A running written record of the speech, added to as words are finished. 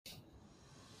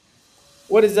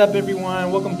What is up,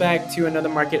 everyone? Welcome back to another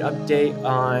market update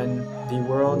on the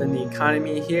world and the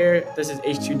economy here. This is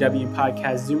H2W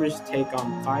Podcast Zoomers Take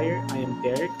on Fire. I am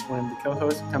Derek, one of the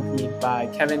co-hosts, accompanied by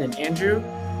Kevin and Andrew.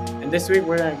 And this week,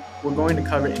 we're going to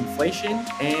cover inflation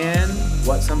and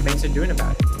what some banks are doing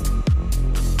about it.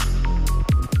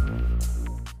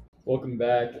 Welcome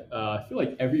back. I feel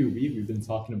like every week we've been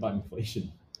talking about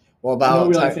inflation. Well, I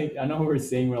know we're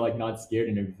saying we're like not scared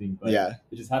and everything, but yeah,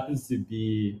 it just happens to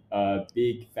be a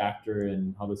big factor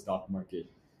in how the stock market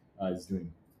is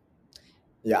doing.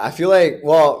 Yeah, I feel like,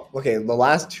 the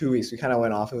last 2 weeks we kind of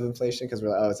went off of inflation because we're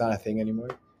like, oh, it's not a thing anymore.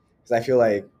 Because I feel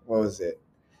like, what was it?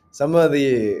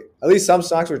 At least some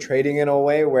stocks were trading in a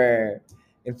way where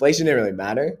inflation didn't really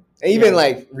matter. And even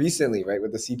like recently, right,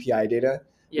 with the CPI data,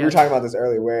 we were talking about this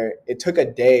earlier, where it took a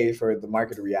day for the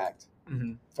market to react.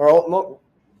 Mm-hmm.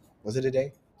 Was it a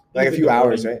day? Like a few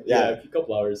hours, right? Yeah, a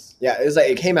couple hours. Yeah, it was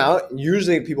like it came out.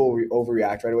 Usually people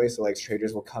overreact right away, so like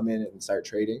traders will come in and start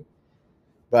trading.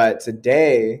 But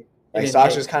today, like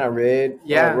stocks just kind of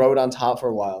rode on top for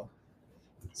a while.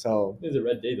 So it was a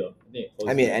red day though. It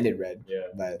ended red. Yeah.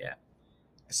 But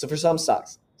so for some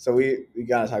stocks, so we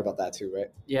gotta talk about that too, right?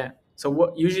 Yeah. So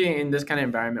what usually in this kind of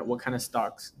environment, what kind of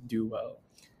stocks do well?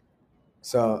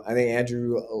 So I think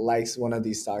Andrew likes one of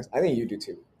these stocks. I think you do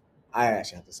too. I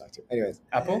actually have this stock too. Anyways.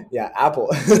 Apple? Yeah, Apple.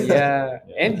 Yeah.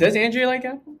 And does Andrew like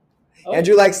Apple?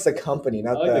 Andrew likes the company,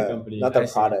 not the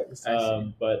products.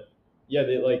 But yeah,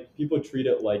 they like people treat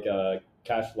it like a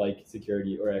cash-like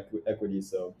security or equity.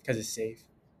 So because it's safe.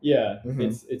 Yeah,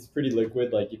 it's pretty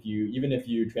liquid. Like if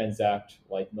you transact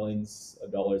like millions of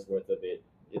dollars worth of it,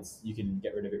 you can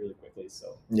get rid of it really quickly.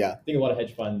 So yeah, I think a lot of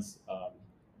hedge funds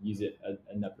use it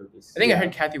in that purpose. I think I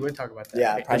heard Kathy Wood talk about that.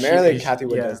 Yeah, right? Primarily Kathy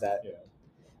Wood does that. Yeah.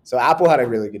 So Apple had a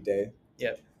really good day.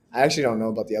 Yeah. I actually don't know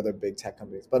about the other big tech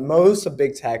companies, but most of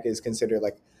big tech is considered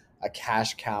like a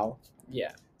cash cow.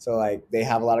 Yeah. So like they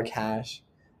have a lot of cash.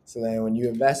 So then when you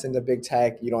invest into big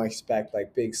tech, you don't expect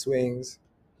like big swings.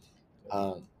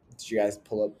 Did you guys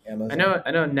pull up Amazon?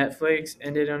 I know Netflix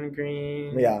ended on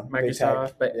green. Yeah.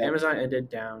 Microsoft, but Amazon ended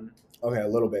down. Okay, a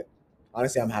little bit.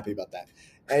 Honestly, I'm happy about that.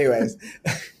 Anyways.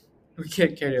 We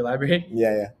can't care to elaborate.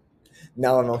 Yeah.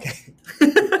 Now I'm okay.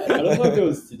 I don't know if it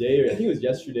was today or I think it was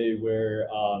yesterday where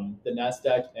the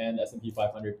Nasdaq and S&P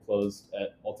 500 closed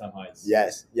at all-time highs.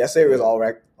 Yes, yesterday was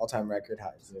all-time record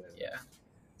highs. Yeah.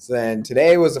 So then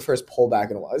today was the first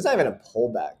pullback in a while. It's not even a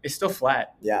pullback. It's still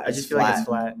flat. Yeah, I just feel like it's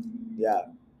flat. Yeah,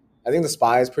 I think the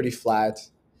SPY is pretty flat.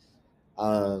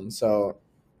 So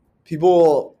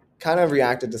people kind of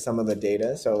reacted to some of the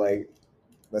data. So like,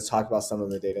 let's talk about some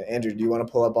of the data. Andrew, do you want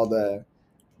to pull up all the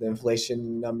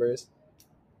inflation numbers?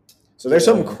 So there's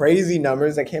some crazy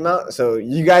numbers that came out. So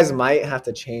you guys might have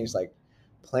to change like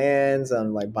plans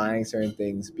on like buying certain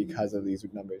things because of these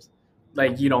numbers.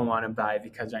 Like you don't want to buy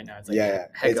because right now it's like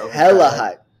it's hella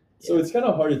high. So it's kind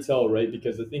of hard to tell, right?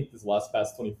 Because I think this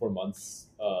past 24 months,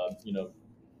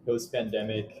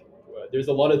 post-pandemic, there's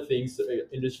a lot of things,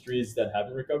 industries that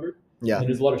haven't recovered. Yeah. And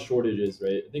there's a lot of shortages,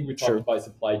 right? I think we talked about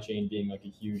supply chain being like a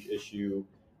huge issue.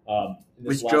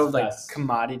 Which drove like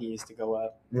commodities to go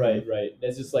up. Right.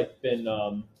 There's just like been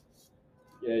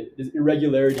there's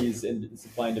irregularities in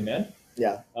supply and demand.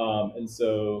 Yeah. And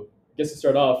so I guess to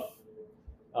start off,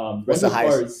 rental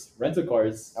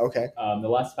cars. Okay.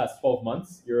 The past 12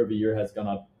 months, year over year, has gone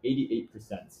up 88%.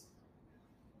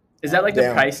 Is that like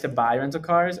the price to buy rental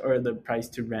cars or the price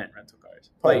to rent rental cars?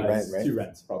 Probably rent, right? To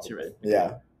rent, probably. To rent.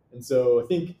 Yeah. And so I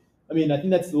think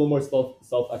that's a little more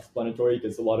self-explanatory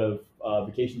because a lot of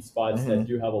vacation spots that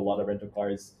do have a lot of rental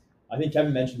cars. I think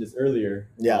Kevin mentioned this earlier.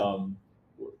 Yeah.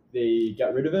 They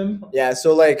got rid of them. Yeah.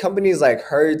 So like companies like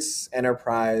Hertz,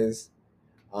 Enterprise,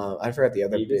 I forgot the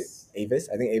other Avis.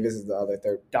 I think Avis is the other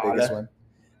third biggest one.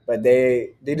 But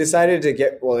they decided to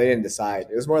they didn't decide.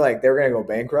 It was more like they were going to go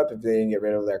bankrupt if they didn't get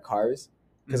rid of their cars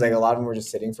because like a lot of them were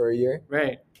just sitting for a year.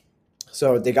 Right.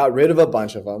 So they got rid of a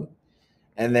bunch of them.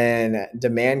 And then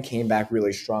demand came back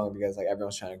really strong because like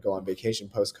everyone's trying to go on vacation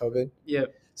post-COVID.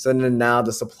 Yep. So then now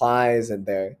the supply isn't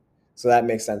there. So that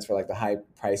makes sense for like the high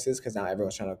prices because now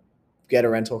everyone's trying to get a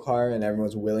rental car and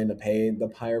everyone's willing to pay the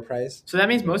higher price. So that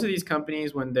means most of these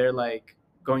companies, when they're like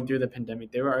going through the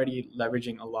pandemic, they were already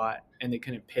leveraging a lot and they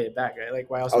couldn't pay it back, right? Like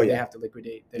why else would they have to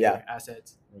liquidate their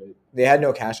assets? Right. They had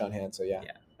no cash on hand, so yeah.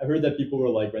 I heard that people were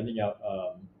like renting out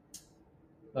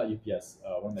not UPS,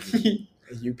 what am I doing?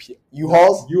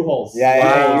 U-Hauls? U-Hauls.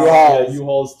 Yeah, U-Hauls. Yeah,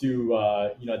 U-Hauls to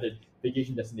the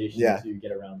vacation destination to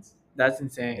get around. That's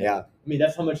insane. Yeah. I mean,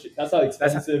 that's how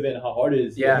expensive and how hard it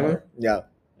is. Yeah. Yeah.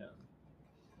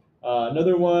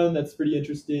 Another one that's pretty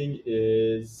interesting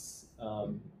is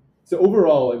So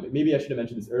overall, maybe I should have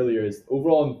mentioned this earlier, is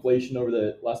overall inflation over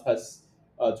the past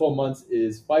 12 months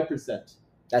is 5%.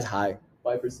 That's high.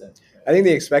 5%. I think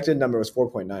the expected number was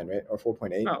 4.9, right? Or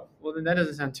 4.8. Oh, well then that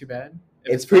doesn't sound too bad.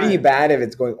 It's pretty 5. bad if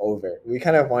it's going over. We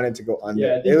kind of wanted to go under.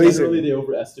 Yeah, I think generally they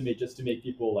overestimate just to make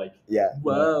people like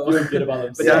Whoa. feel good about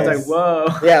But themselves. now it's like,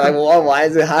 whoa. Yeah, like, well, why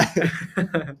is it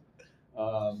high?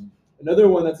 Another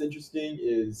one that's interesting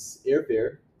is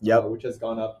airfare, Yep. which has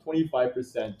gone up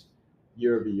 25%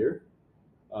 year over year.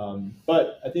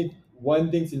 But I think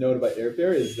one thing to note about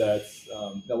airfare is that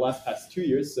the past 2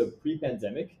 years, so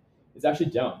pre-pandemic, it's actually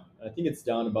down. I think it's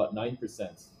down about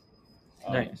 9%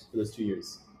 Nice. for those 2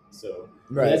 years. So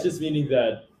Right. that's just meaning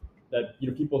that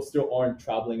people still aren't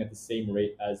traveling at the same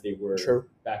rate as they were True.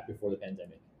 back before the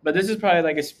pandemic. But this is probably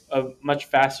like a much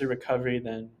faster recovery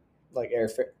than Like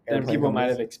airfare. than people might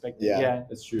have expected. Yeah.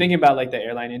 That's true. Thinking about like the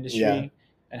airline industry Yeah.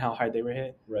 and how hard they were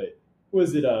hit. Right. Who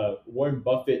was it? Warren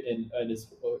Buffett and his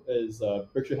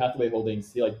Berkshire Hathaway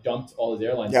holdings. He like dumped all his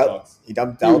airline Yep. stocks. He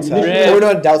dumped Dude, Delta. really? Oh,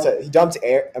 not Delta. He dumped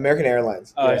American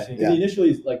Airlines. Oh, I Yeah. see. Yeah. He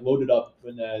initially like loaded up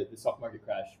when the stock market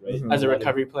crashed, right? Mhm. As a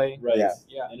recovery play. Right. Yeah.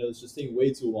 Yeah. And it was just taking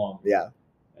way too long. Yeah.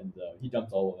 And he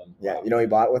dumped all of them. Yeah. Wow. You know what he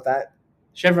bought with that?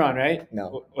 Chevron, right?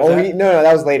 No. Was Oh, that- no,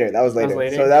 that was later. That was later.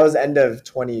 later? So that was end of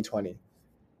 2020.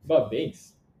 About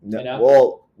banks. No. And Apple?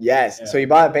 Well, yes. Yeah. So he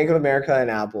bought Bank of America and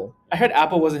Apple. I heard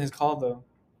Apple wasn't his call though.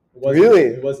 It wasn't, Really?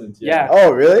 It wasn't. Yeah.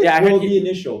 Oh, really? Yeah, I Well, heard the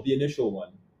initial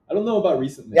one. I don't know about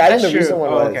recently. Yeah, I think That's the true. recent one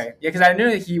Oh, was. okay. Yeah, because I knew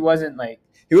that he wasn't like.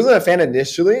 He wasn't a fan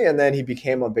initially, and then he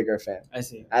became a bigger fan I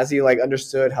see. as he like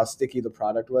understood how sticky the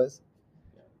product was.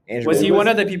 Andrew Was Tate he one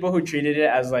of the people who treated it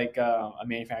as like a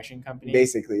manufacturing company?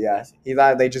 Basically, yeah. He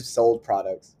thought they just sold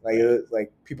products. Like it was,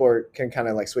 like people can kind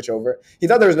of like switch over. He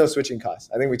thought there was no switching costs.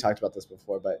 I think we talked about this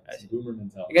before, but It's boomer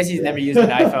mentality. I guess he's Yeah. never used an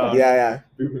iPhone. yeah.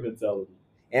 Boomer mentality.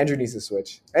 Andrew needs to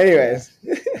switch. Anyways,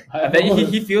 I bet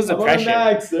he feels the I'm on pressure.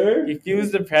 Mac, sir. He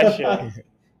feels the pressure.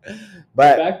 The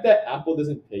but fact that Apple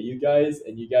doesn't pay you guys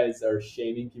and you guys are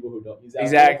shaming people who don't use Apple.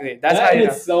 Exactly. That's that how in you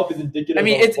know. itself is indicative. I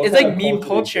mean, of it's what like kind of meme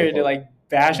culture they to like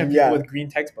bash on people Yeah. with green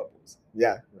text bubbles.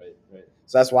 yeah, Right.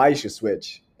 so that's why you should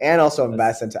switch and also That's-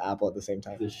 invest into Apple at the same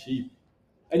time. The sheep.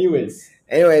 Anyways,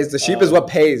 Anyways, the sheep is what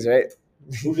pays, right?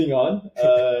 moving on.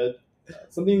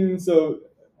 So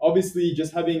obviously,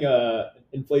 just having a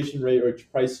inflation rate or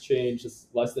price change is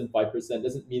less than 5%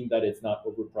 doesn't mean that it's not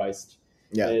overpriced.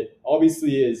 Yeah. It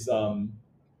obviously is.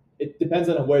 It depends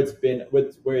on where it's been,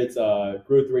 where its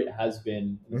growth rate has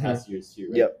been in the past years too.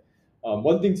 Right? Yep.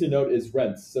 One thing to note is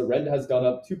rent. So rent has gone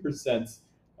up 2%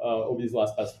 over these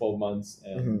past 12 months,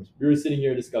 and we were sitting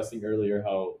here discussing earlier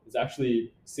how it's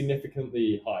actually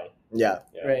significantly high. Yeah.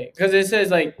 Yeah. Right. Because it says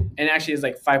like, and actually it's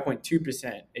like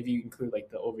 5.2% if you include like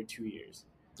the over 2 years.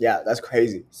 Yeah, that's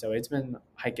crazy. So it's been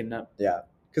hiking up. Yeah,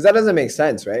 because that doesn't make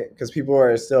sense, right? Because people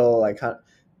are still like,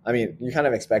 I mean, you kind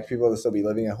of expect people to still be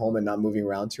living at home and not moving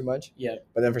around too much. Yeah.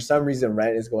 But then for some reason,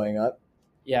 rent is going up.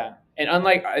 Yeah. And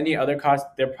unlike any other costs,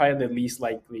 they're probably the least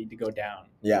likely to go down.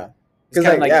 Yeah. It's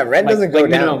Because kinda rent doesn't go like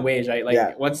minimum down. wage, right? Like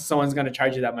Yeah. once someone's going to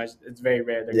charge you that much, it's very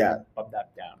rare they're Yeah. going to bump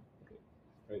that down.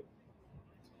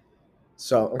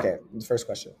 So, okay, the first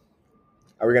question.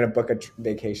 Are we going to book a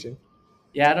vacation?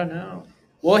 Yeah, I don't know.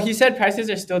 Well, he said prices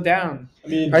are still down. I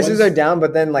mean, Prices are down,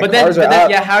 but then like but then, cars are but then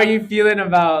up. yeah, how are you feeling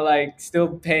about like still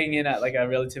paying in at like a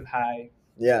relative high?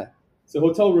 Yeah. So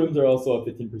hotel rooms are also up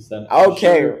 15%.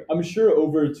 Okay. I'm sure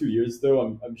over 2 years though.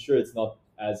 I'm sure it's not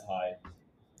as high.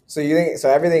 So you think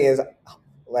everything is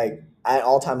like at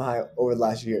all-time high over the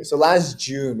last year. So last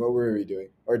June, what were we doing?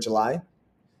 Or July?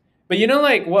 But you know,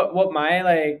 like what my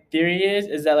like theory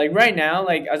is that like right now,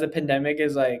 like as the pandemic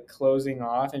is like closing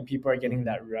off and people are getting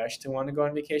that rush to want to go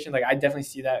on vacation, like I definitely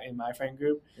see that in my friend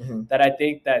group. Mhm. That I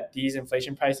think that these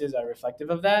inflation prices are reflective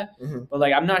of that. Mhm. But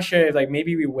like I'm not sure if like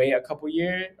maybe we wait a couple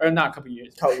years or not a couple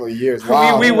years. Couple of years.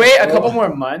 Wow. we wait a Oh. couple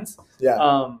more months. Yeah.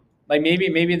 Like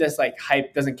maybe this like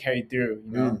hype doesn't carry through,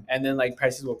 you know, and then like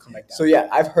prices will come back down. So yeah,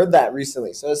 I've heard that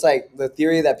recently. So it's like the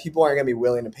theory that people aren't gonna be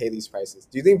willing to pay these prices.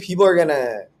 Do you think people are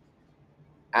gonna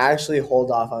actually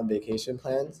hold off on vacation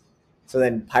plans? So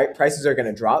then prices are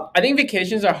gonna drop. I think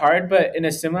vacations are hard, but in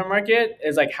a similar market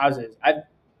is like houses. The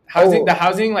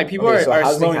housing, like people Okay, so are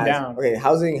housing slowing down. Okay,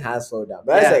 housing has slowed down,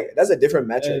 but that's a different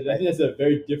metric. I Right? think that's a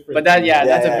very different. But that's Yeah,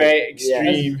 a very yeah.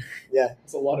 extreme. Yeah.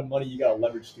 It's a lot of money you gotta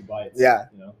leverage to buy it. Yeah.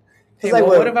 You know. Hey, It's like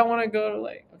well, what if I want to go to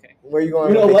like okay? Where are you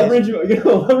going? You're on gonna vacation? leverage. You're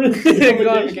gonna leverage. We're the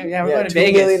going, vacation. yeah, we're going to $2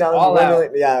 Vegas. million, All $1 out.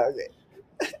 million. Yeah.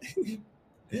 Okay.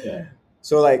 Yeah.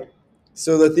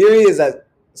 So the theory is that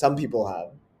some people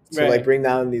have to Right. like bring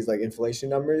down these like inflation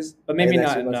numbers, But maybe in the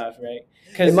not next few months. enough, right? It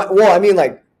Because might, well, I mean,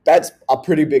 like That's a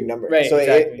pretty big number. Right, So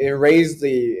exactly. it raised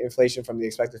the inflation from the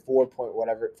expected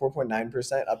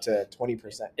 4.9% up to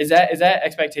 20%. Is that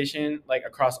expectation like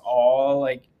across all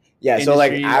like? Yeah, so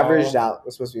like Industries, averaged all- out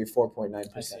was supposed to be 4.9%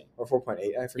 I see. or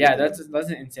 4.8. I forget. Yeah, the number. that's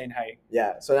an insane hike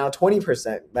Yeah. So now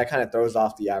 20%, that kind of throws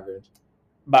off the average.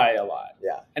 by a lot.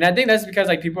 Yeah. And I think that's because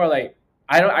like people are like,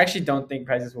 actually don't think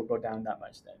prices will go down that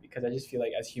much then, because I just feel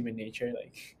like as human nature,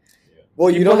 like Well,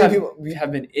 you don't think we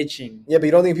have been itching. Yeah, but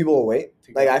you don't think people will wait?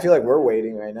 To Like go. I feel like we're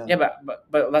waiting right now. Yeah, but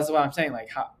that's what I'm saying. Like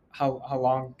how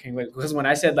long can you wait? Because when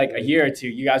I said like a year or two,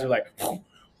 you guys were like.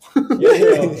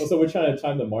 So we're trying to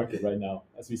time the market right now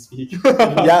as we speak.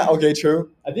 Yeah. Okay.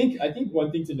 True. I think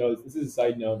one thing to note is, this is a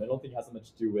side note. I don't think it has so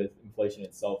much to do with inflation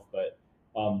itself, but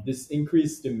this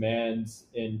increased demand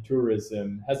in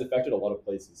tourism has affected a lot of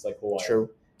places like Hawaii. True.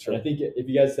 And I think if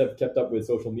you guys have kept up with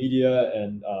social media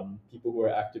and people who are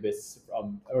activists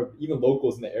or even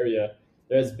locals in the area,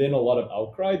 there has been a lot of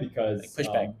outcry because Like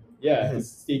pushback. The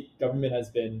state government has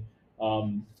been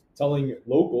telling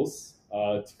locals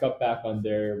to cut back on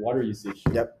their water usage,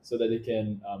 Yep. so that they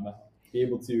can be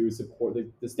able to support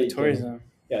the state tourism.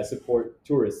 support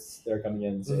tourists that are coming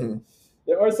in. So Mhm.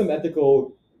 there are some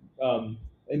ethical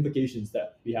implications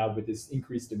that we have with this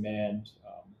increased demand.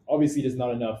 Obviously, there's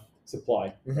not enough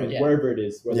supply, Mhm. right? Yeah. Wherever it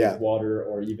is, whether Yeah. it's water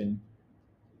or even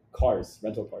cars,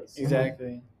 rental cars.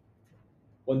 Exactly.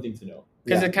 One thing to know.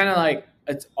 Because Yeah. it kind of like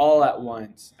it's all at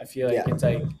once. I feel like Yeah. it's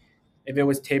like if it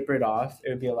was tapered off, it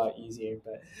would be a lot easier.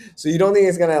 But So you don't think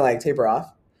it's gonna like taper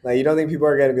off? Like you don't think people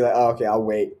are gonna be like, oh, okay, I'll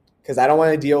wait because I don't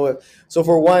want to deal with. So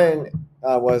for one,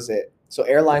 what was it? So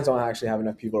airlines don't actually have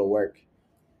enough people to work.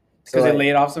 So because like, they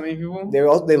laid off so many people.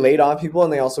 they laid off people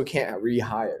and they also can't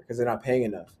rehire because they're not paying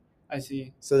enough. I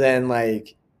see. So then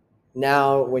like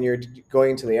now when you're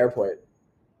going to the airport,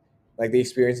 like the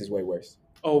experience is way worse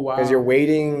Oh wow. because you're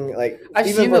waiting. Like I've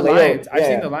even seen for the lines. I've yeah,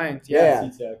 seen yeah. the lines. Yeah. Yeah.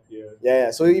 SeaTac, yeah.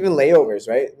 Yeah. So even layovers,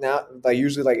 right? Now, like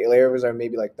usually like layovers are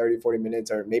maybe like 30, 40 minutes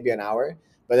or maybe an hour,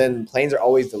 but then planes are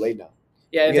always delayed now.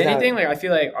 Yeah. If Because now- anything, like I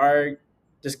feel like our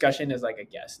discussion is like a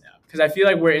guess now, because I feel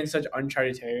like we're in such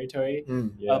uncharted territory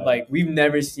Yeah. of like we've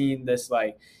never seen this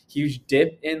like huge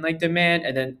dip in like demand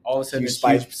and then all of a sudden Huge this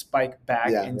spike. huge spike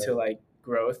back Yeah. into like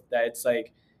growth, that it's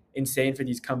like insane for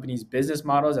these companies' business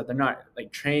models, that they're not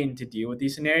like trained to deal with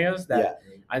these scenarios, that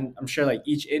Yeah. I'm sure like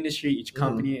each industry, each Mhm.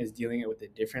 company is dealing with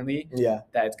it differently, Yeah.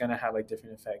 that it's gonna have like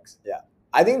different effects.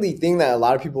 I think the thing that a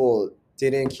lot of people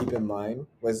didn't keep in mind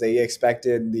was they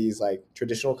expected these like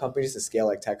traditional companies to scale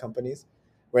like tech companies,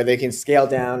 where they can scale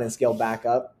down and scale back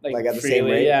up Like like at the same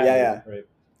freely, rate. yeah. Yeah. Right.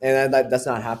 And that's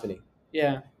not happening.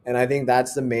 Yeah. And I think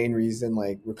that's the main reason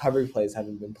like recovery plays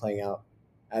haven't been playing out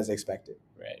as expected.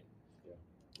 Right.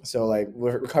 So like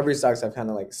recovery stocks have kind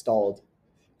of like stalled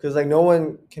because like no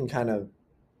one can kind of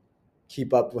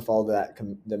keep up with all that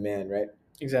demand, right?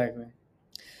 Exactly.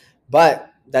 But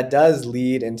that does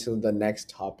lead into the next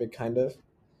topic, kind of.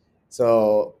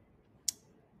 So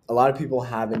a lot of people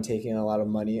have been taking a lot of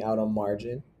money out on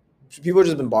margin. People have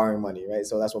just been borrowing money, right?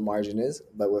 So that's what margin is,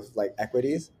 but with like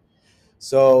equities.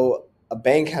 So a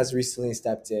bank has recently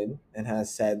stepped in and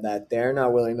has said that they're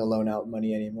not willing to loan out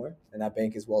money anymore, and that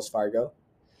bank is Wells Fargo.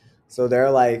 So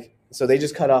they're like, so they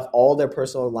just cut off all their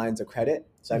personal lines of credit.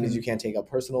 So that means you can't take a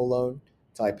personal loan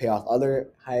to like pay off other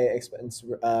high expense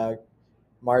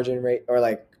margin rate or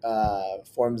like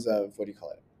forms of, what do you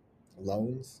call it,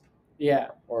 loans? Yeah.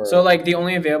 Or So like the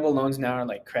only available loans now are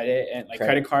like credit and like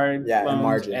credit card Yeah, and loans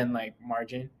margin. and like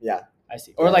margin. yeah, I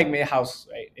see. Or Yeah. like a house,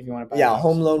 right? If you want to buy yeah, a a house.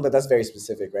 home loan, but that's very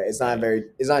specific, right? It's not Right.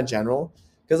 it's not general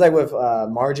because like with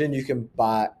margin you can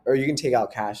buy or you can take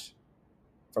out cash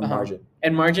from Uh-huh. margin.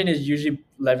 And margin is usually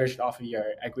leveraged off of your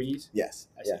equities. Yes,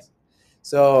 I see. yes.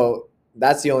 So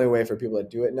that's the only way for people to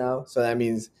do it now. So that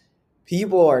means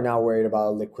people are now worried about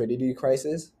a liquidity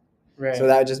crisis. Right. So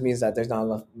that just means that there's not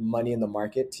enough money in the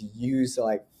market to use to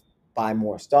like buy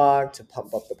more stock to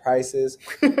pump up the prices.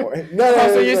 Or,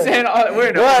 So you're saying we're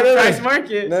in a price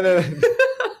market. No.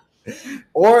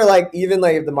 Or like even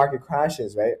like if the market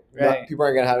crashes, right? Right. People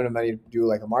aren't gonna have enough money to do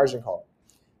like a margin call,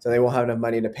 so they won't have enough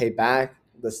money to pay back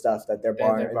the stuff that they're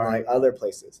borrowing in like other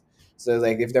places. So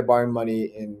like if they're borrowing money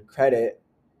in credit,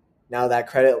 now that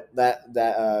credit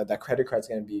that credit card's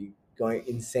gonna be going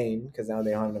insane because now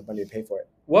they don't have enough money to pay for it.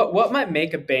 What might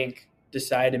make a bank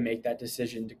decide to make that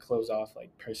decision to close off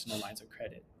like personal lines of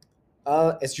credit?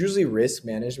 It's usually risk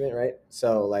management, right?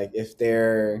 So like if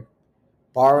they're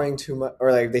borrowing too much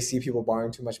or like they see people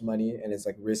borrowing too much money and it's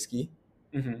like risky.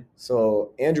 Mm-hmm.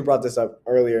 So Andrew brought this up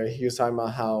earlier. He was talking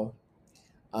about how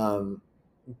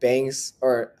banks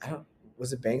or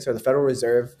was it banks or the Federal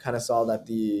Reserve kind of saw that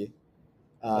the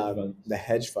the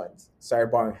hedge funds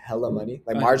started borrowing hella money.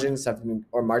 Like margins have been,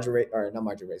 or margin rate, or not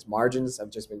margin rates, margins have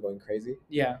just been going crazy.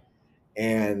 Yeah.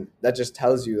 And that just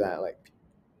tells you that like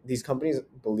these companies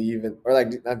believe in, or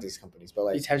like not these companies, but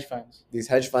like these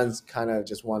hedge funds kind of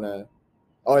just want to,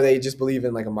 or they just believe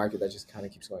in like a market that just kind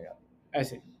of keeps going up. I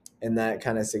see. And that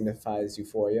kind of signifies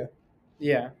euphoria.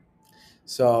 Yeah.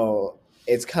 So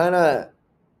it's kind of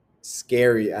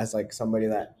scary as like somebody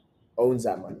that owns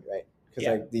that money, right? Because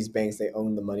like these banks, they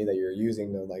own the money that you're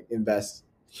using to like invest.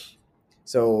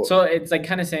 So it's like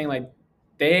kind of saying like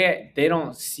they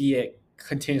don't see it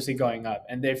continuously going up,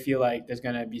 and they feel like there's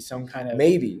gonna be some kind of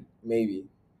maybe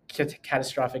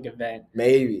catastrophic event,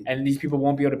 and these people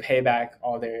won't be able to pay back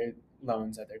all their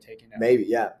loans that they're taking out.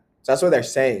 So that's what they're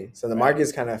saying. So the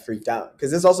market's kind of freaked out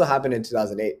because this also happened in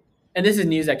 2008. And this is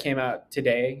news that came out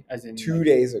today, as in 2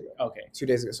 days ago. Okay. 2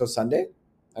 days ago. So Sunday?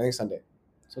 I think Sunday.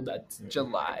 So that's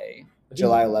July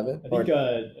 11th. I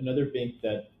think another bank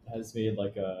that has made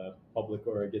like a public,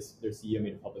 or I guess their CEO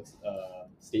made a public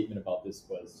statement about this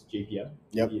was JPM.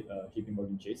 Yep. JP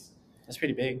Morgan Chase. That's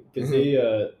pretty big. Because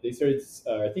they started,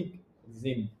 I think his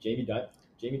name Jamie Dimon.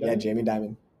 Yeah, Jamie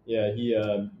Dimon. Yeah, he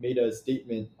made a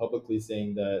statement publicly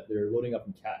saying that they're loading up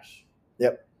in cash.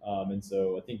 Yep. And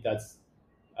so I think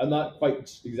I'm not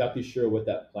quite exactly sure what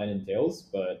that plan entails,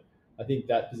 but I think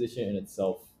that position in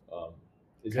itself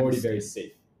is already very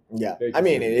safe. Yeah, I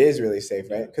mean, it is really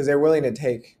safe, right? Because they're willing to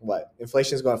take what?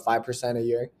 Inflation is going 5% a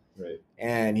year. Right.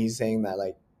 And he's saying that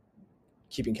like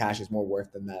keeping cash is more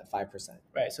worth than that 5%.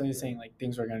 Right. So he's saying like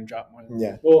things are going to drop more than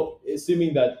that. Well,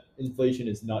 assuming that inflation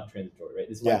is not transitory, right?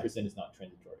 This 5% is not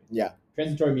transitory. Yeah.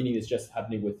 Transitory meaning it's just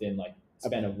happening within like a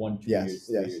span of 1-2 years,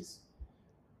 3 yes. years.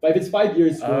 But if it's 5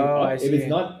 years going up, if it's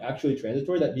not actually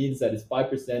transitory, that means that it's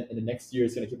 5% and the next year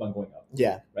it's going to keep on going up.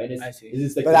 Yeah. Right? I see.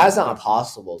 Like but that's not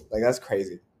possible. Like, that's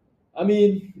crazy. I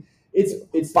mean, it's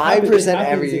 5%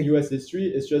 every in U.S. history.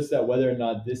 It's just that whether or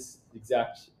not this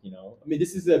exact, I mean,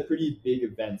 this is a pretty big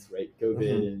event, right?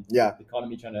 COVID and the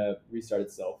economy trying to restart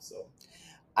itself. So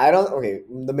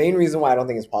the main reason why I don't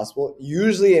think it's possible,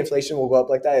 usually inflation will go up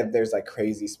like that if there's like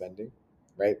crazy spending,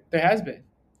 right? There has been.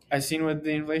 I've seen with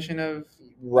the inflation of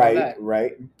right.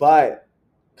 But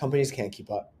companies can't keep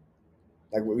up,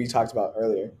 like what we talked about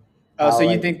earlier. So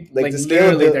you think like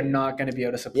literally they're not going to be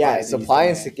able to supply? Yeah, supply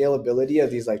and scalability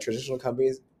of these like traditional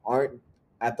companies aren't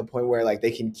at the point where like they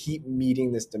can keep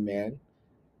meeting this demand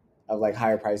of like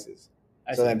higher prices.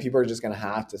 Then people are just going to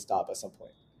have to stop at some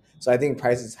point. So I think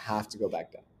prices have to go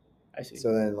back down. I see.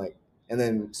 So then and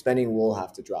then spending will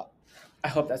have to drop. I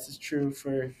hope that's true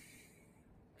for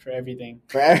everything.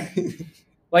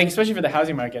 Like especially for the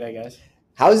housing market, I guess.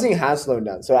 Housing has slowed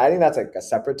down. So I think that's like a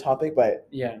separate topic, but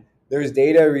yeah. There's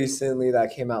data recently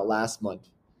that came out last month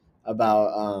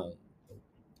about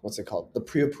what's it called? The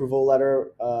pre-approval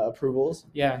letter approvals.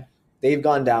 Yeah. They've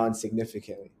gone down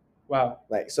significantly. Wow.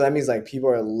 Like, so that means like people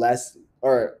are less,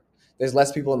 or there's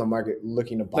less people in the market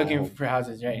looking to buy. Looking for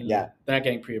houses, right? Yeah. They're not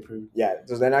getting pre-approved. Yeah.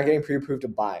 So they're not getting pre-approved to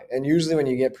buy. And usually when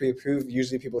you get pre-approved,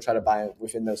 usually people try to buy it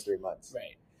within those 3 months.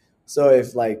 Right. So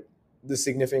if like the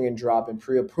significant drop in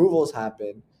pre-approvals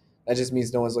happen, that just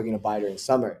means no one's looking to buy during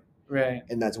summer. Right.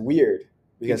 And that's weird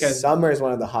because summer is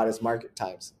one of the hottest market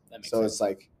times. That makes so sense. It's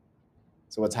like,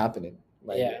 so what's happening?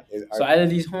 Like, so either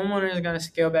these homeowners are going to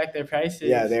scale back their prices.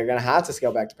 Yeah, they're going to have to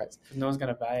scale back the price. No one's going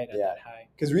to buy it at that high.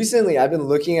 Because recently I've been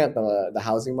looking at the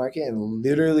housing market and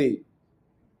literally,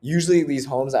 usually these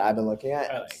homes that I've been looking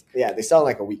at, they sell in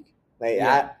like a week. Like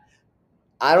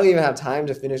I don't even have time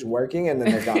to finish working and then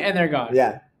they're gone. And they're gone.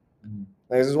 Yeah.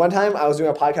 Like, this was one time I was doing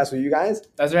a podcast with you guys.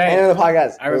 That's right. And the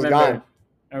podcast, I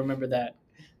remember that.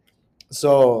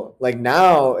 So like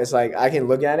now it's like I can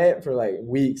look at it for like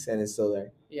weeks and it's still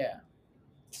there. Yeah.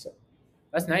 So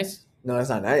that's nice. No, that's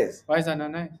not nice. Why is that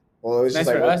not nice? Well, it was nice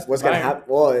just like what's gonna happen.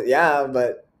 Well, yeah,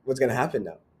 but what's gonna happen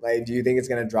now? Like, do you think it's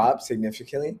gonna drop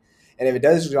significantly? And if it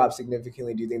does drop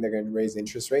significantly, do you think they're gonna raise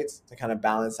interest rates to kind of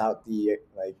balance out the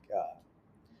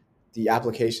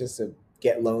applications to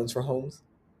get loans for homes?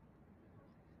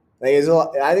 Like,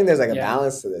 I think there's like a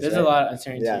balance to this. There's a lot of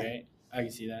uncertainty, right? I can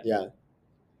see that. Yeah.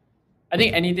 I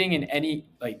think anything in any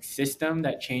like system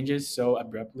that changes so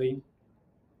abruptly,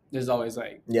 there's always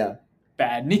like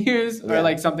bad news or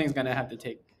like something's gonna have to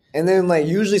take. And then like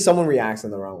usually someone reacts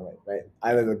in the wrong way, right?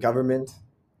 Either the government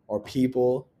or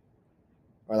people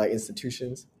or like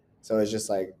institutions. So it's just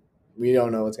like we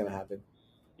don't know what's gonna happen.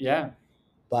 Yeah.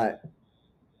 But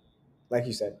like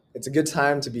you said, it's a good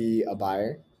time to be a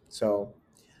buyer. So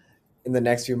in the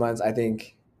next few months, I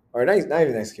think, or not even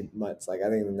the next few months, like I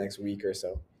think in the next week or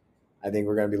so, I think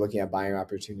we're going to be looking at buying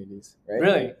opportunities, right?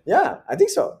 Really? Yeah, I think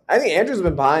so. I think Andrew's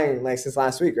been buying like since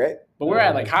last week, right? But we're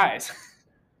at like highs.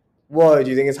 Well, do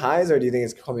you think it's highs or do you think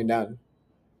it's coming down?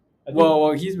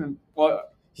 Well, he's been buying.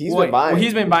 Well,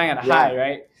 he's been buying at a high,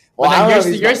 right? Well, But I don't know if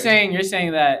then he's you're buying.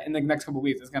 saying that in the next couple of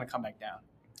weeks it's gonna come back down.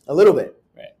 A little bit.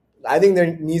 Right. I think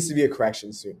there needs to be a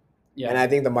correction soon. Yeah. And I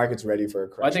think the market's ready for a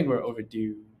correction. Well, I think we're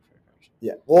overdue for a correction.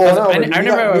 Yeah. Well, no, I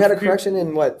remember we had a correction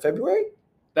in what, February?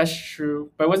 That's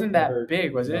true, but it wasn't that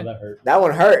big, was it? No, that hurt. That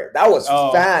one hurt. That was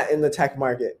fat in the tech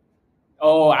market.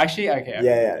 Oh, actually, okay.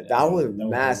 Yeah. That was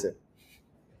massive.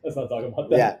 Let's not talk about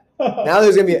that. Yeah. Now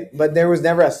there's going to be, but there was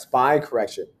never a SPY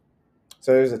correction.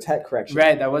 So there's a tech correction.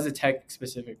 Right, that was a tech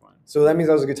specific one. So that means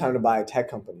that was a good time to buy tech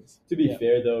companies. To be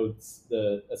fair, though,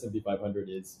 the S&P 500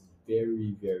 is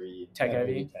very, very Tech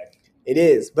heavy. Tech. It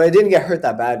is, but it didn't get hurt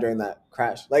that bad during that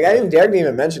crash. Like Derek didn't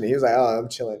even mention it. He was like, "Oh, I'm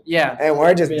chilling." Yeah. And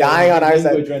we're just dying on our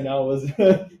side. Right now was.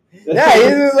 Yeah, he's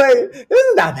just like, "This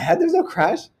isn't that bad. There's no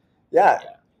crash." Yeah.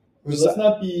 Let's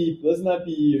not be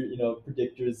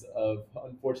predictors of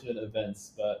unfortunate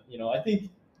events, but I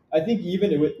think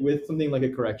even with something like a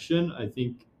correction, I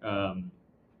think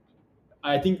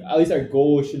at least our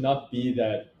goal should not be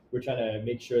that we're trying to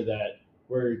make sure that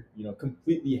we're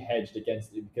completely hedged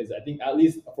against it, because I think at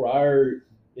least for our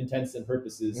intents and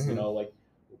purposes, like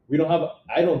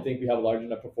I don't think we have a large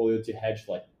enough portfolio to hedge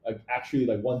actually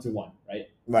 1-to-1, right?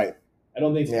 Right. I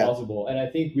don't think it's possible, and I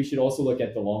think we should also look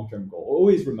at the long-term goal.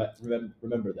 Always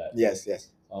remember that. Yes.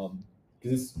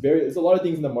 Because there's a lot of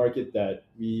things in the market that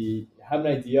we have an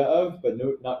idea of, but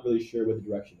not really sure what the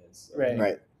direction is.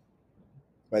 Right.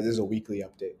 But this is a weekly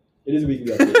update. It is a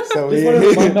weekly update. So just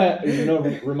want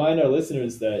to remind our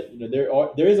listeners that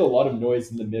there is a lot of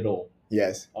noise in the middle.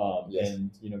 Yes.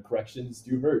 And corrections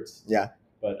do hurt. Yeah.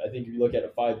 But I think if you look at a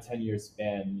 5-10 year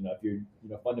span, if you're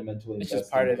fundamentally it's investing,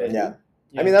 just part of it. Yeah.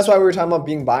 I mean, that's why we were talking about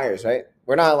being buyers, right?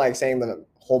 We're not like saying the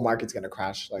whole market's gonna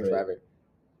crash forever.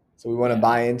 So we want to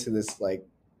buy into this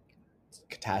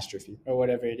catastrophe or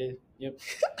whatever it is. Yep.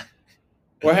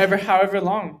 Or however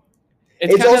long.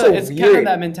 It's kind of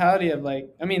that mentality of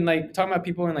talking about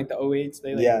people in the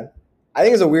 08s. I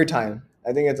think it's a weird time.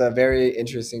 I think it's a very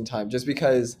interesting time, just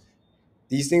because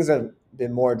these things have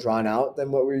been more drawn out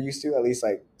than what we're used to. At least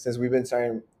since we've been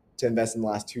starting to invest in the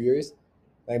last 2 years.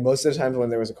 Most of the times when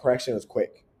there was a correction, it was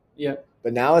quick. Yeah.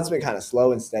 But now it's been kind of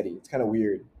slow and steady. It's kind of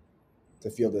weird to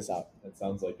feel this out. That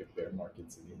sounds like a bear market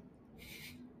to me.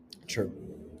 True.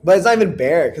 But it's not even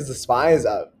bear because the SPY is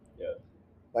up.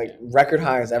 Yeah. Record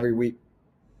highs every week.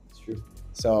 It's true.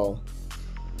 So,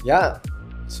 yeah.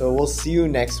 So we'll see you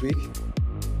next week.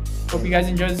 Hope you guys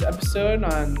enjoyed this episode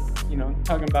on,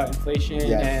 talking about inflation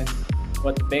and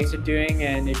what the banks are doing,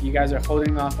 and if you guys are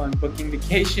holding off on booking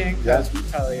vacation, because we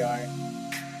probably are.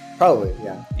 Probably,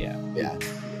 yeah. Yeah.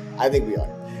 I think we are.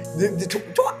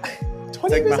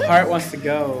 20%? My heart wants to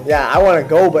go. Yeah, I want to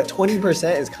go, but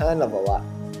 20% is kind of a lot.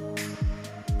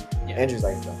 Yeah. Andrew's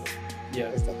like, no. Yeah.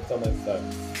 It's not my stuff.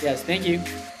 Yes, thank you.